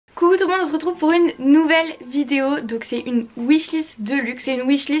Coucou tout le monde, on se retrouve pour une nouvelle vidéo. Donc c'est une wishlist de luxe, c'est une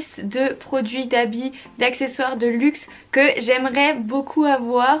wishlist de produits, d'habits, d'accessoires de luxe que j'aimerais beaucoup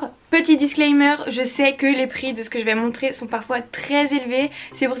avoir. Petit disclaimer, je sais que les prix de ce que je vais montrer sont parfois très élevés.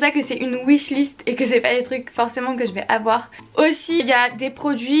 C'est pour ça que c'est une wishlist et que c'est pas des trucs forcément que je vais avoir. Aussi, il y a des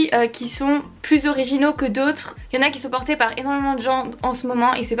produits qui sont plus originaux que d'autres. Il y en a qui sont portés par énormément de gens en ce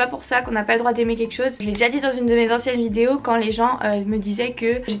moment et c'est pas pour ça qu'on n'a pas le droit d'aimer quelque chose. Je l'ai déjà dit dans une de mes anciennes vidéos quand les gens me disaient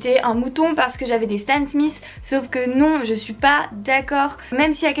que j'étais un mouton parce que j'avais des Stan Smith. Sauf que non, je suis pas d'accord.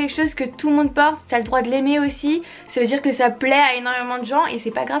 Même s'il y a quelque chose que tout le monde porte, t'as le droit de l'aimer aussi. Ça veut dire que ça plaît à énormément de gens et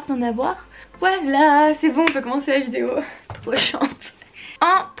c'est pas grave d'en avoir. Voilà, c'est bon, on peut commencer la vidéo. Trop chiante.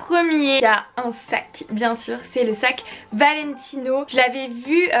 En premier, il y a un sac, bien sûr, c'est le sac Valentino. Je l'avais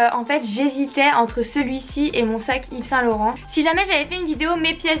vu, en fait j'hésitais entre celui-ci et mon sac Yves Saint Laurent. Si jamais j'avais fait une vidéo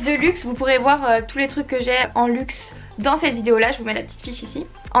mes pièces de luxe, vous pourrez voir tous les trucs que j'ai en luxe dans cette vidéo là, je vous mets la petite fiche ici.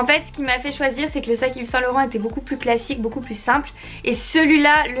 En fait ce qui m'a fait choisir c'est que le sac Yves Saint Laurent était beaucoup plus classique, beaucoup plus simple. Et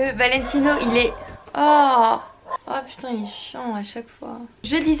celui-là, le Valentino, il est... Oh putain, il est chiant à chaque fois.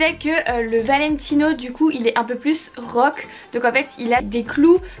 Je disais que le Valentino du coup il est un peu plus rock. Donc en fait il a des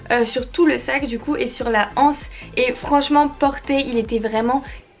clous sur tout le sac du coup et sur la anse. Et franchement porté il était vraiment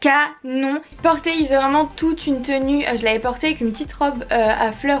canon. Porté il faisait vraiment toute une tenue. Je l'avais porté avec une petite robe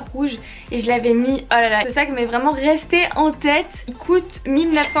à fleurs rouges et je l'avais mis, oh là là, ce sac m'est vraiment resté en tête. Il coûte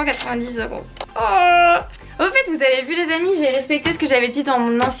 1990 €. Oh. Au fait vous avez vu les amis, j'ai respecté ce que j'avais dit dans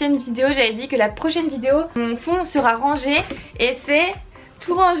mon ancienne vidéo. J'avais dit que la prochaine vidéo mon fond sera rangé et c'est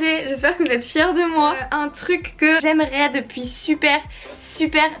tout rangé. J'espère que vous êtes fiers de moi. Un truc que j'aimerais depuis super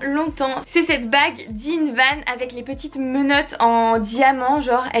longtemps, c'est cette bague d'In Van avec les petites menottes en diamant.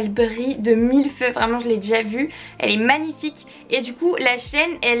 Genre elle brille de mille feux, vraiment je l'ai déjà vue. Elle est magnifique et du coup la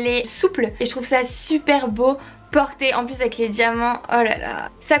chaîne elle est souple et je trouve ça super beau. Porté en plus avec les diamants, oh là là.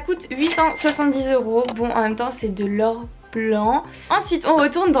 Ça coûte 870 €. Bon en même temps c'est de l'or blanc. Ensuite on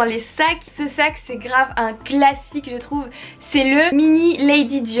retourne dans les sacs. Ce sac c'est grave un classique je trouve. C'est le mini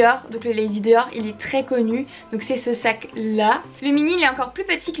Lady Dior. Donc le Lady Dior il est très connu. Donc c'est ce sac là. Le mini il est encore plus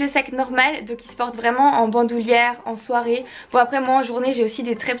petit que le sac normal. Donc il se porte vraiment en bandoulière, en soirée. Bon après moi en journée j'ai aussi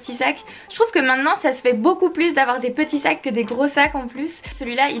des très petits sacs. Je trouve que maintenant ça se fait beaucoup plus d'avoir des petits sacs que des gros sacs en plus.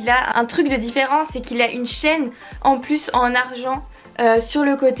 Celui-là il a un truc de différence, c'est qu'il a une chaîne en plus en argent sur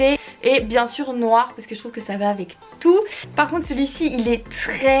le côté et bien sûr noir parce que je trouve que ça va avec tout. Par contre celui-ci il est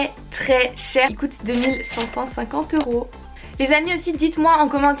très cher, il coûte 2550 €. Les amis aussi dites-moi en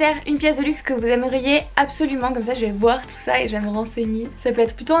commentaire une pièce de luxe que vous aimeriez absolument, comme ça je vais voir tout ça et je vais me renseigner. Ça peut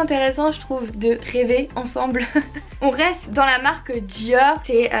être plutôt intéressant je trouve de rêver ensemble. On reste dans la marque Dior,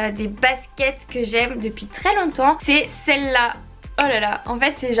 c'est des baskets que j'aime depuis très longtemps, c'est celle-là. Oh là là, en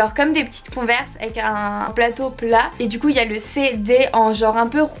fait c'est genre comme des petites converses avec un plateau plat. Et du coup il y a le CD en genre un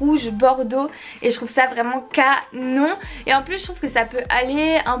peu rouge bordeaux. Et je trouve ça vraiment canon. Et en plus je trouve que ça peut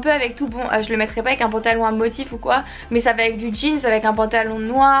aller un peu avec tout. Bon je le mettrai pas avec un pantalon à motif ou quoi, mais ça va avec du jeans, avec un pantalon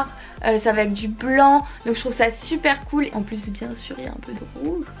noir, ça va avec du blanc. Donc je trouve ça super cool. En plus bien sûr il y a un peu de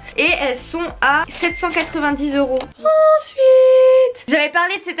rouge. Et elles sont à 790 €. Ensuite j'avais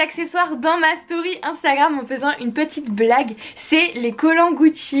parlé de cet accessoire dans ma story Instagram en faisant une petite blague. C'est les collants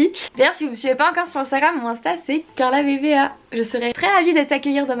Gucci. D'ailleurs si vous ne me suivez pas encore sur Instagram, mon Insta c'est Carlavva. Je serais très ravie de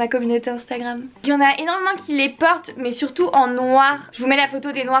t'accueillir dans ma communauté Instagram. Il y en a énormément qui les portent mais surtout en noir. Je vous mets la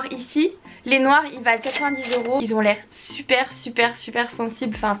photo des noirs ici. Les noirs ils valent 90 €. Ils ont l'air super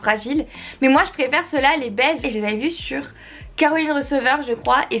sensibles, enfin fragiles. Mais moi je préfère ceux-là, les beiges. Et je les avais vus sur Caroline Receveur je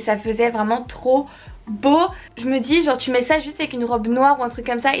crois. Et ça faisait vraiment trop beau. Je me dis genre tu mets ça juste avec une robe noire ou un truc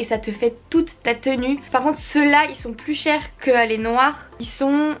comme ça et ça te fait toute ta tenue. Par contre ceux-là ils sont plus chers que les noirs. Ils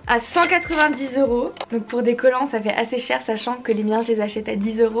sont à 190 €. Donc pour des collants ça fait assez cher sachant que les miens je les achète à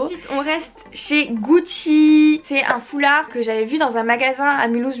 10 €. Ensuite on reste chez Gucci. C'est un foulard que j'avais vu dans un magasin à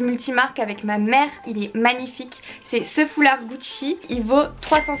Mulhouse Multimarque avec ma mère. Il est magnifique. C'est ce foulard Gucci. Il vaut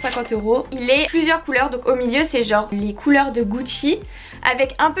 350 €. Il est plusieurs couleurs. Donc au milieu c'est genre les couleurs de Gucci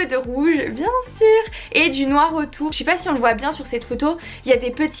avec un peu de rouge bien sûr et du noir autour. Je sais pas si on le voit bien sur cette photo. Il y a des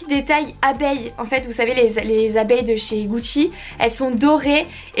petits détails abeilles. En fait vous savez les abeilles de chez Gucci, elles sont dorées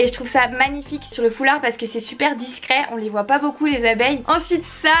et je trouve ça magnifique sur le foulard parce que c'est super discret. On les voit pas beaucoup les abeilles. Ensuite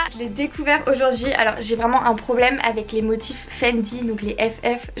ça je l'ai découvert aujourd'hui. Alors j'ai vraiment un problème avec les motifs Fendi, donc les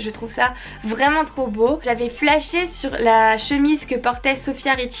FF. Je trouve ça vraiment trop beau. J'avais flashé sur la chemise que portait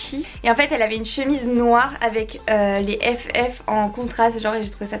Sofia Ricci et en fait elle avait une chemise noire avec les FF en contraste genre et j'ai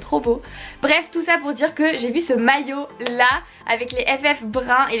trouvé ça trop beau. Bref tout ça pour dire que j'ai vu ce maillot là avec les FF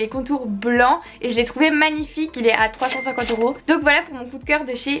bruns et les contours blancs et je l'ai trouvé magnifique. Il est à 350 €. Donc voilà pour mon coup de cœur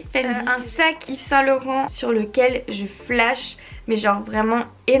de chez Fendi. Un sac Yves Saint Laurent sur lequel je flash mais genre vraiment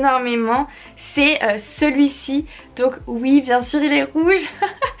énormément, c'est celui-ci. Donc oui, bien sûr il est rouge.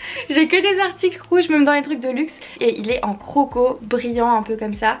 J'ai que des articles rouges même dans les trucs de luxe. Et il est en croco, brillant un peu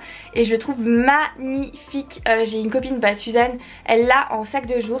comme ça. Et je le trouve magnifique. J'ai une copine, Suzanne, elle l'a en sac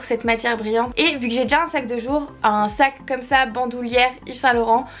de jour, cette matière brillante. Et vu que j'ai déjà un sac de jour, un sac comme ça, bandoulière, Yves Saint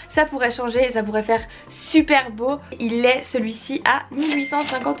Laurent, ça pourrait changer et ça pourrait faire super beau. Il est celui-ci à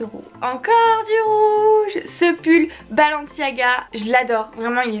 1850 €. Encore du rouge. Ce pull Balenciaga, je l'adore.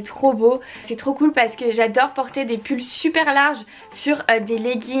 Vraiment il est trop beau. C'est trop cool parce que j'adore porter des pulls super larges sur des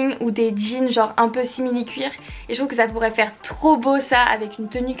leggings ou des jeans genre un peu simili cuir. Et je trouve que ça pourrait faire trop beau ça avec une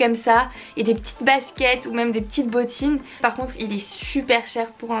tenue comme ça et des petites baskets ou même des petites bottines. Par contre il est super cher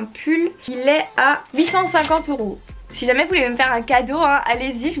pour un pull. Il est à 850 €. Si jamais vous voulez me faire un cadeau, hein,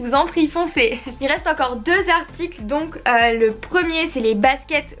 allez-y, je vous en prie, foncez. Il reste encore 2 articles, donc le premier c'est les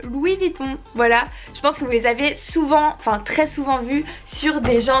baskets Louis Vuitton. Voilà, je pense que vous les avez souvent, enfin très souvent vues sur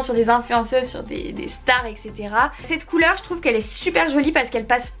des gens, sur des influenceuses, sur des stars, etc. Cette couleur, je trouve qu'elle est super jolie parce qu'elle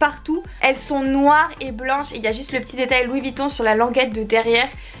passe partout. Elles sont noires et blanches et il y a juste le petit détail Louis Vuitton sur la languette de derrière.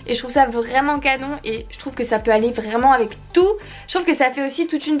 Et je trouve ça vraiment canon et je trouve que ça peut aller vraiment avec tout. Je trouve que ça fait aussi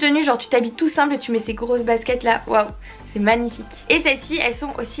toute une tenue, genre tu t'habilles tout simple et tu mets ces grosses baskets là, waouh, c'est magnifique. Et celles-ci, elles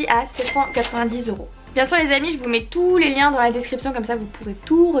sont aussi à 790 €. Bien sûr les amis, je vous mets tous les liens dans la description, comme ça vous pourrez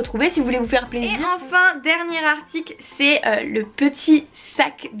tout retrouver si vous voulez vous faire plaisir. Et enfin, dernier article, c'est le petit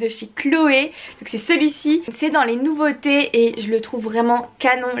sac de chez Chloé. Donc c'est celui-ci, c'est dans les nouveautés et je le trouve vraiment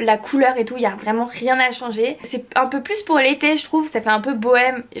canon. La couleur et tout, il n'y a vraiment rien à changer. C'est un peu plus pour l'été je trouve, ça fait un peu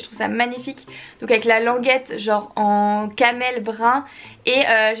bohème et je trouve ça magnifique. Donc avec la languette genre en camel brun. Et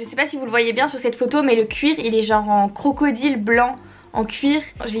je sais pas si vous le voyez bien sur cette photo, mais le cuir il est genre en crocodile blanc en cuir.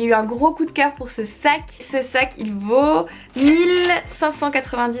 J'ai eu un gros coup de cœur pour ce sac. Ce sac il vaut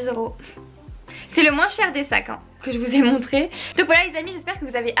 1590 €. C'est le moins cher des sacs hein, que je vous ai montré. Donc voilà les amis, j'espère que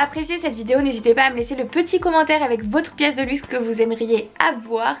vous avez apprécié cette vidéo. N'hésitez pas à me laisser le petit commentaire avec votre pièce de luxe que vous aimeriez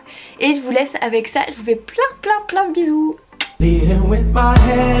avoir. Et je vous laisse avec ça. Je vous fais plein de bisous. Leading with my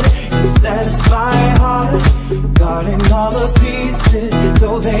head instead of my heart, guarding all the pieces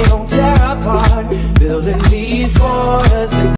so they don't tear apart, building these borders.